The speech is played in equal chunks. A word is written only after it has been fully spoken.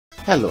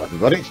Hello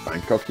everybody, it's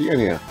Bangkok Ian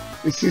here.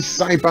 This is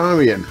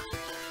Cybarian,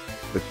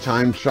 the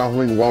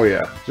time-travelling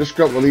warrior. Just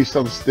got released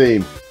on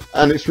Steam,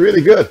 and it's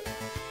really good.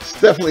 It's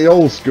definitely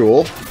old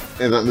school,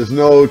 in that there's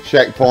no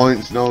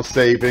checkpoints, no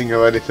saving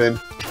or anything.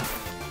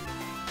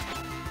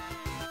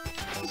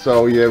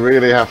 So you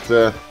really have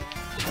to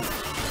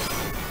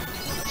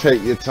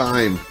take your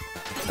time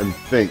and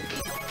think.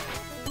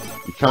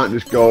 You can't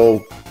just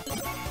go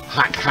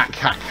hack, hack,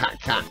 hack,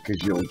 hack, hack,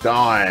 because you'll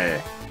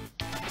die.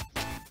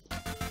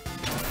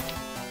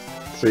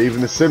 So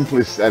even the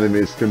simplest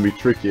enemies can be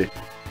tricky, at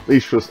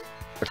least for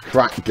a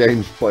cracked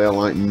games player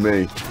like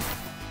me.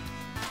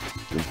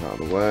 Jump out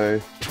of the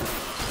way.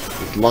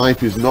 This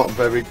life is not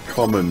very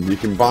common. You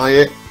can buy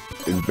it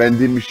in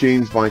vending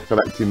machines by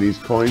collecting these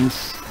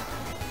coins,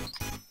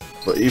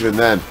 but even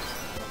then,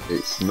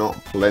 it's not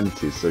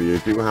plenty, so you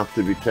do have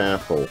to be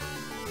careful.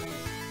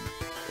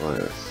 Right,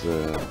 let's,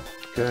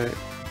 okay.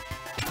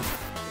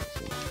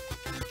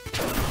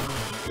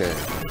 Okay.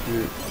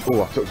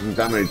 Oh, I took some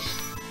damage.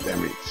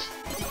 Damn it.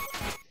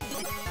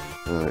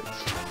 Right.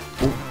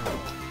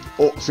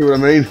 Oh, see what I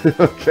mean?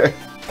 Okay.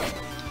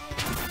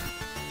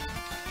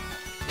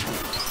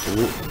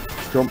 Ooh,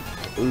 jump.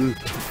 Ooh.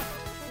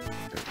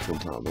 Okay,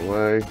 jump out of the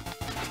way.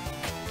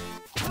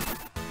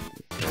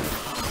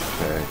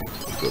 Okay.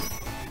 Good.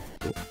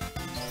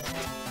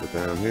 Go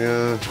down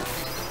here.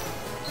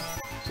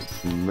 Get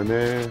some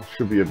money.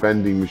 Should be a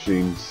vending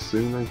machine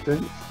soon, I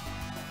think.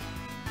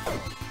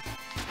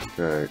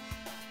 Okay.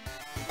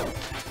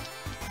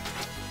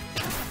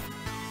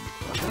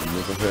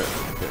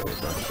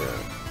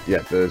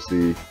 Yeah, there's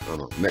the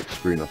next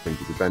screen. I think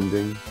is the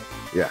bending.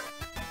 Yeah.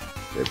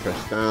 Okay,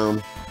 press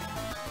down.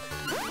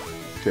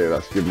 Okay,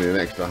 that's giving me an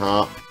extra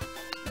heart,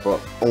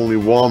 but only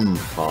one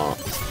heart.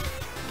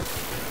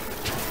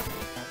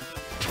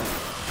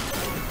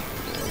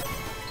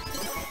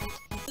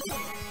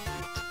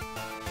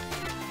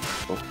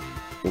 Oh.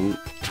 Ooh.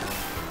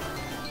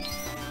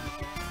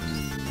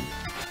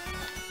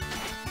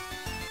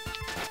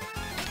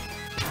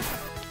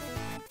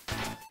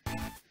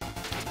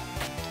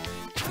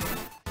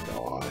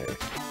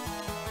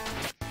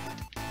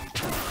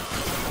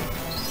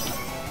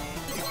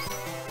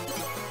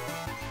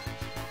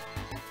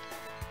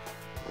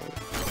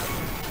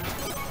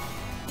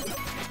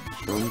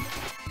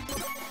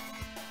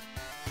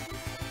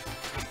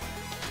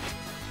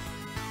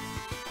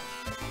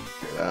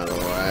 Get out of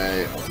the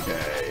way,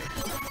 okay.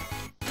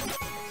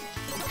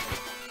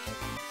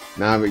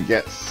 Now it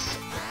gets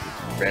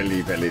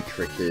very, very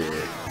tricky.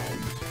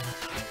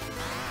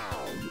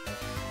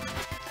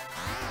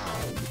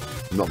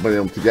 Not being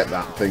able to get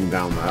that thing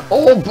down there.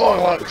 Oh,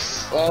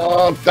 bollocks!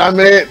 Oh, damn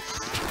it!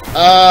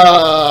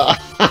 Ah!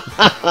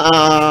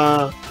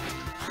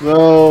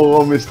 No,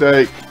 one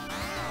mistake.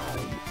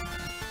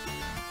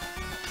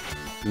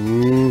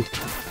 Ooh.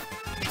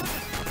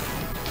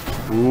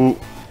 Ooh.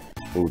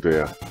 Oh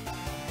dear.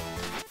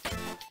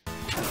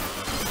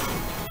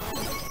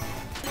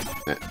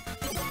 Yeah.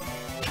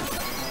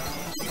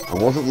 I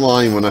wasn't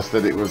lying when I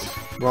said it was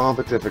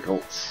rather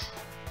difficult.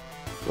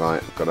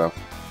 Right, I've got a...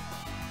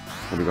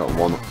 Only got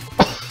one.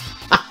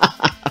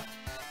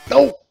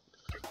 No!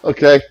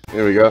 Okay,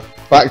 here we go.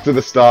 Back to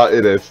the start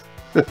it is.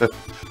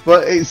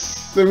 But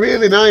it's a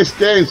really nice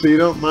game, so you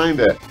don't mind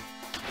it.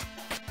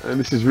 And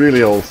this is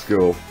really old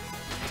school.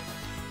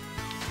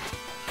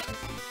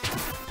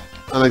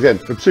 And again,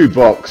 for $2,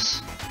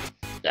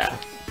 yeah,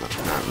 not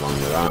wrong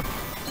with that.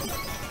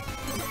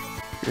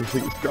 I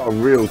think it's got a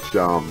real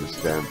charm, this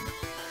game.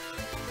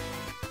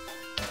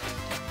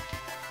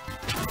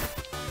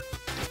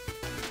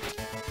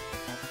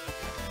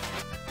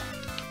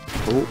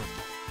 Oh,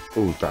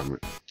 oh, damn it.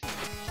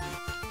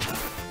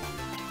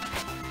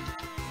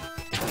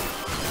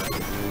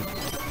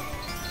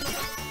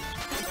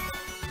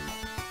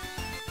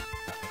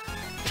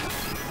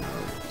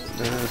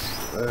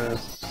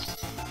 There's.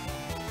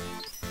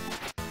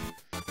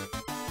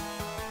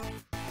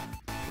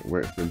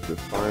 Wait for him to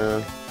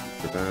fire.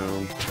 Go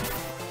down.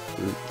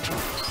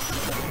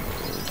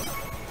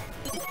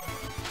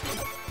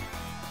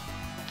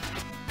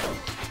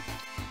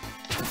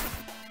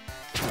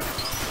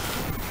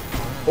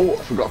 Oh,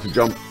 I forgot to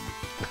jump.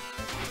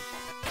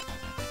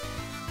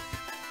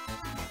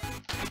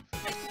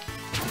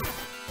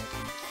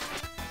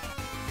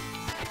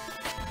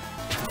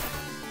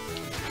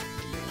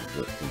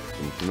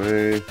 Come to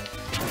me.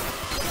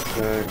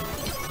 Okay.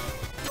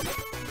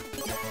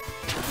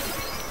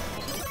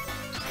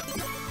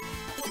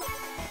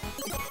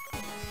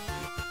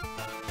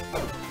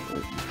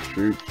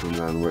 Shoot and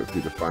then wait for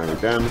you to fire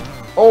again.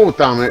 Oh,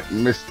 damn it!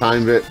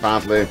 Mistimed it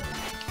badly.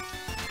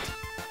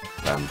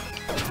 Damn.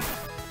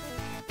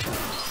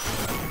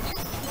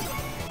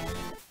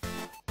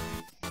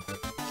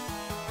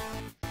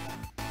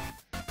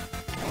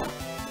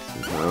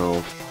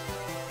 No.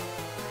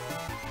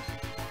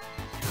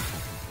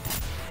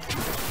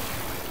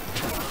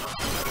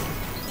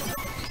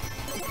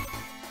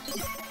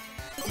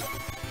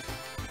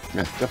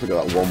 Yeah, definitely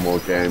got that one more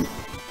game.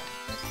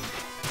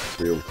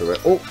 Feel to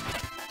it. Oh!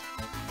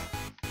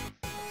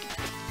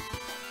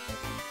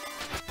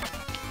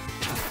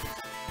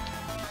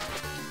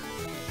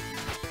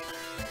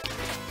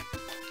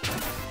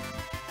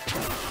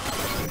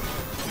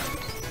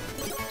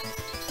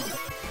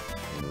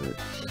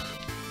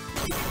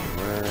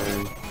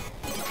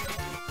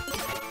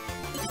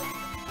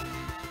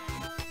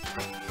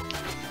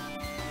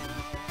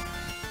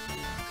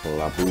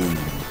 Laboom.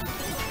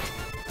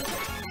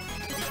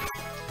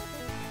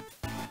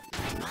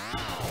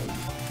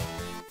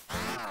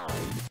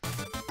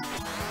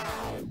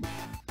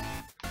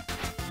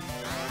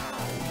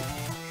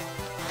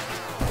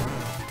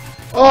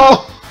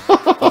 Oh!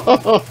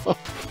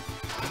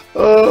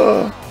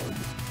 Oh!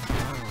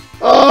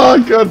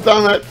 Oh, god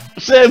damn it!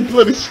 Same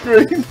bloody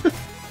screen!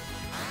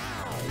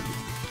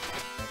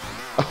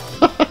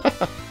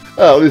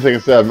 Oh, at least I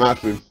can say I've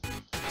matched him.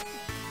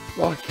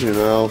 Fucking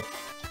hell.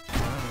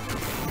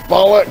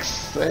 Bollocks!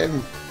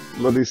 Same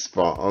bloody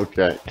spot,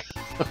 okay.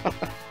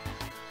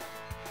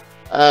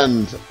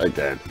 And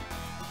again.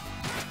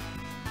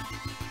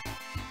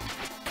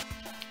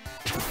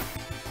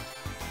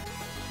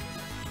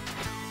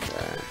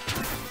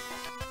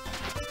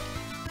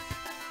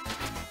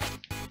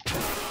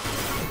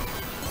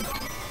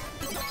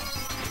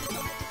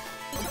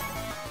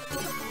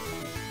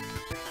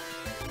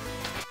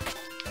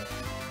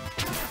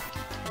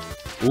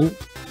 Ooh.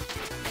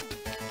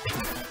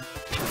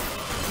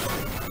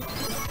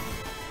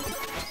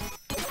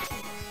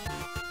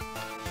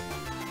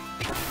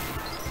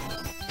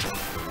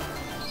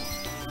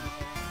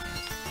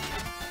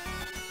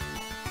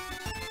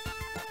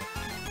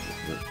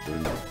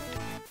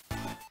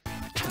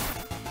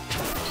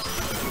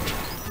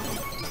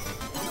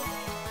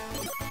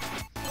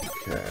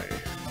 Okay.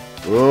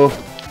 Whoa.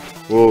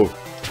 Whoa.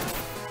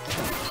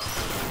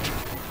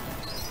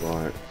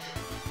 Right.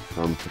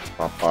 Come to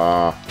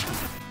Papa.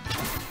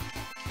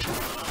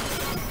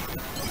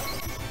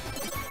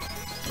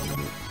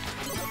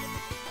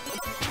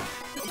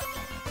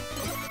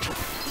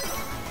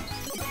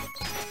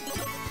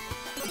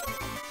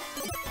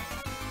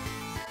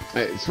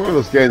 It's one of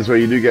those games where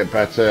you do get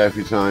better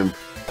every time,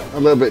 a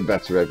little bit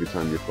better every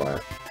time you play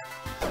it.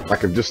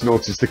 Like I've just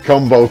noticed the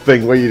combo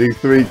thing where you do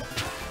 3.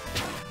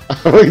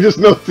 I just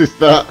noticed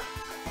that.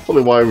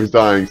 Probably why I was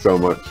dying so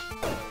much.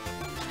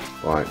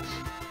 Right.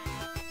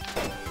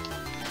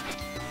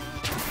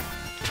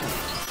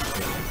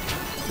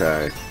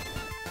 Okay.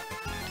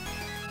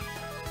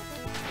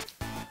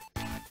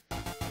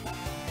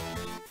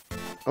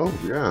 Oh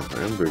yeah,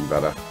 I am doing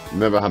better.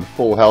 Never had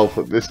full health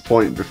at this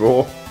point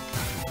before.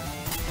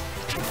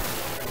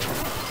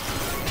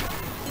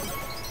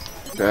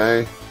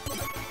 Okay.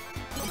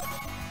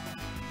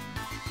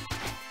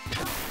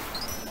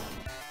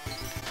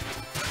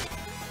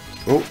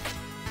 Oh.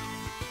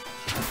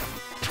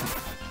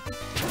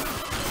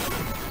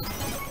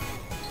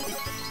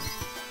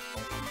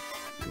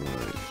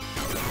 Right.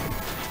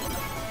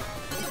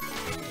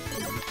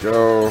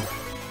 Go.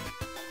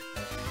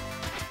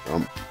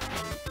 Jump.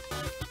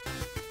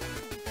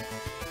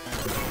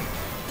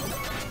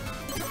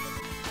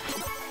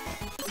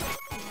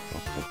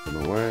 Up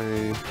and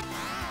away.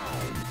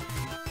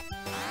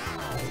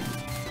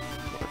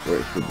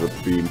 Wait for the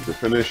beam to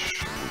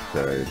finish.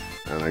 Okay,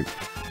 and I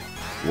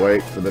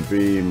wait for the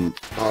beam.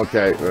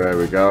 Okay, there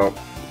we go.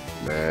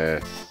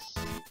 There.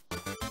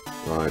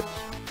 Right.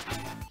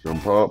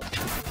 Jump up.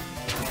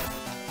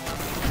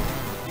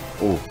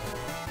 Oh,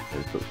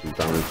 they took some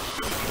damage.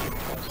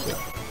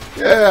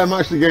 Yeah, I'm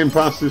actually getting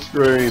past this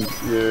screen.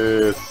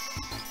 Yes.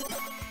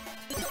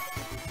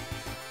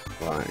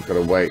 Right,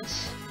 gotta wait.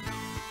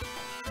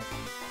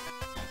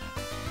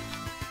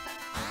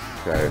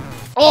 Okay.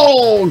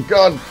 Oh,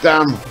 god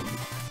damn!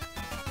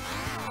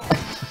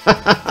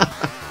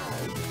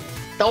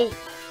 Don't.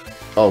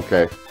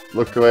 Okay,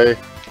 luckily.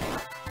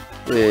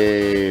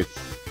 Yes.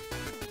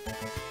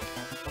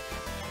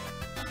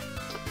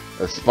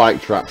 A spike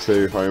trap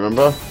too, if I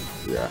remember.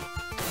 Yeah.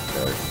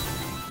 Okay.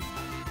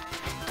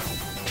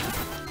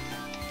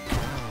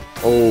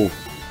 Oh,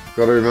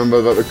 gotta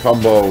remember that the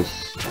combos.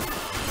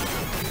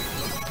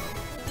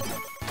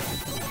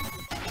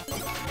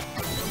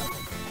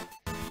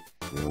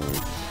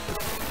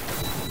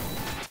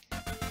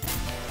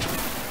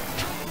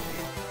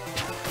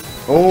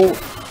 Oh!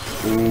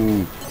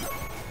 Ooh.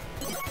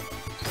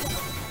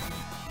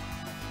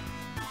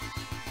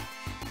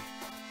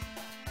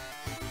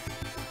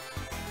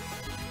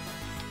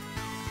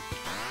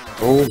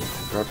 Oh,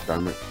 god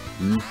damn it.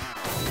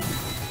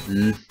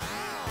 Yeah,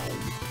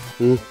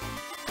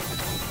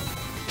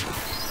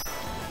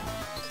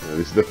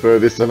 this is the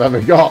furthest I've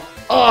ever got.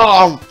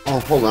 Oh! Oh,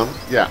 hold on.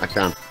 Yeah, I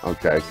can.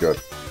 Okay, good.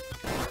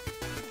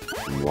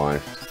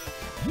 Life.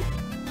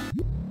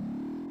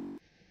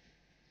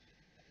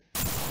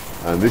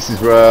 And this is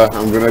where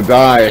I'm gonna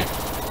die.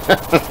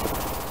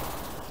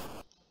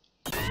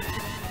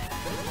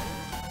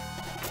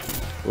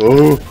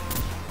 Oh.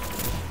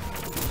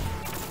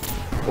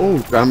 Oh,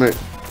 damn it.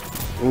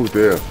 Oh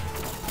dear.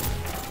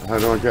 How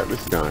do I get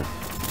this guy?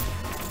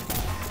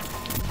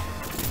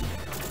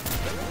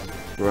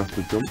 Do I have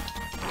to jump?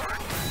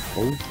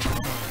 Oh.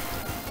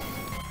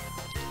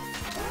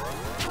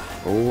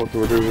 Oh, what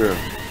do I do here?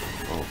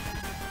 Oh.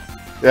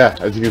 Yeah,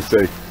 as you can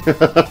see.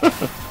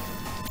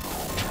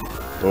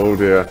 Oh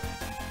dear.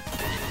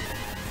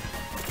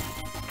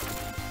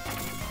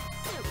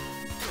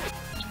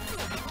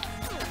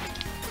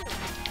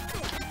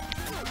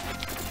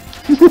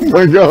 Oh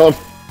my god.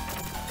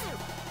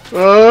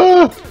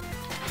 Ah!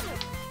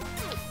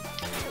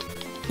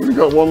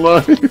 got one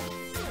life.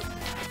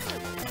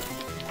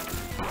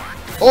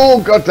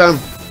 Oh, goddamn.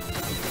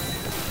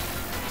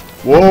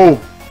 Whoa.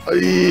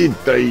 He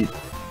died.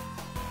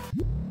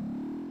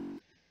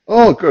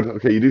 Oh, good.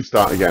 Okay, you do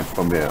start again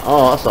from here.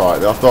 Oh, that's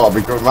alright. I thought I'd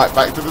be going right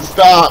back to the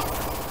start.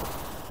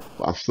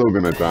 But I'm still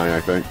going to die,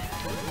 I think.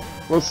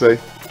 We'll see.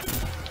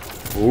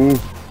 Ooh.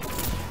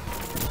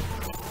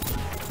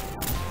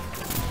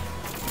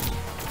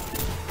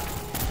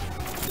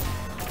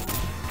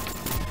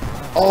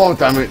 Oh,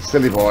 damn it,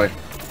 silly boy.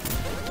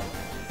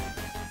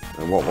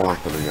 And what will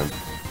happen again?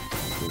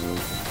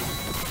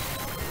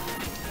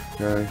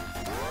 Okay.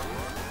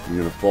 You're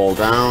going to fall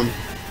down.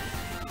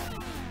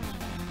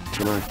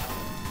 Can I?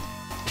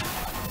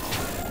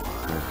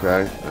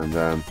 Okay, and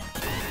then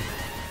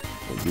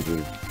what do you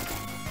do?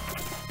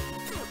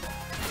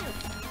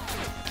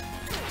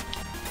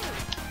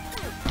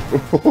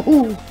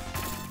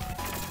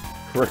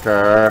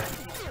 Cricker!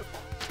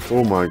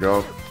 Oh my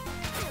god!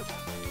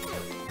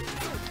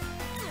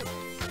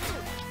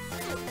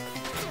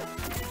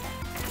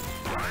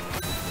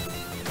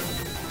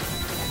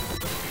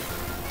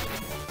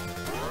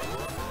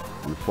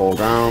 You fall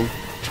down.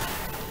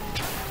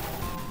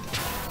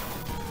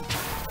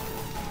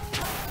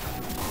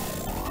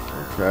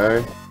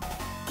 Okay.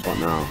 What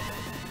now?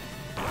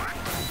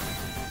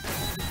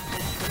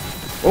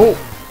 Oh!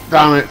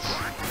 Damn it!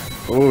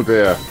 Oh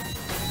dear.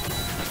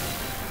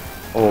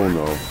 Oh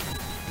no.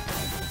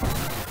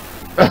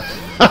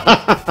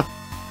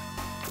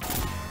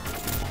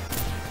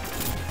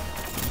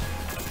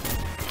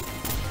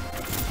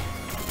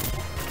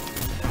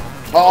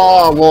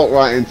 Oh, I walked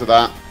right into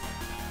that.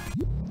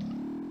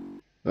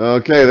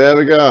 Okay, there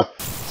we go.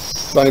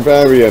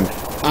 Cybarian.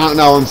 Out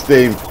now on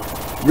Steam.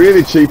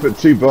 Really cheap at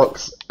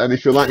 $2, and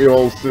if you like your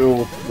old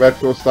school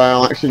retro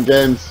style action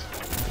games,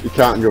 you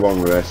can't go wrong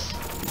with this.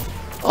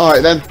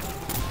 Alright then,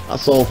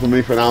 that's all from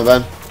me for now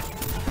then.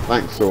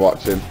 Thanks for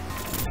watching.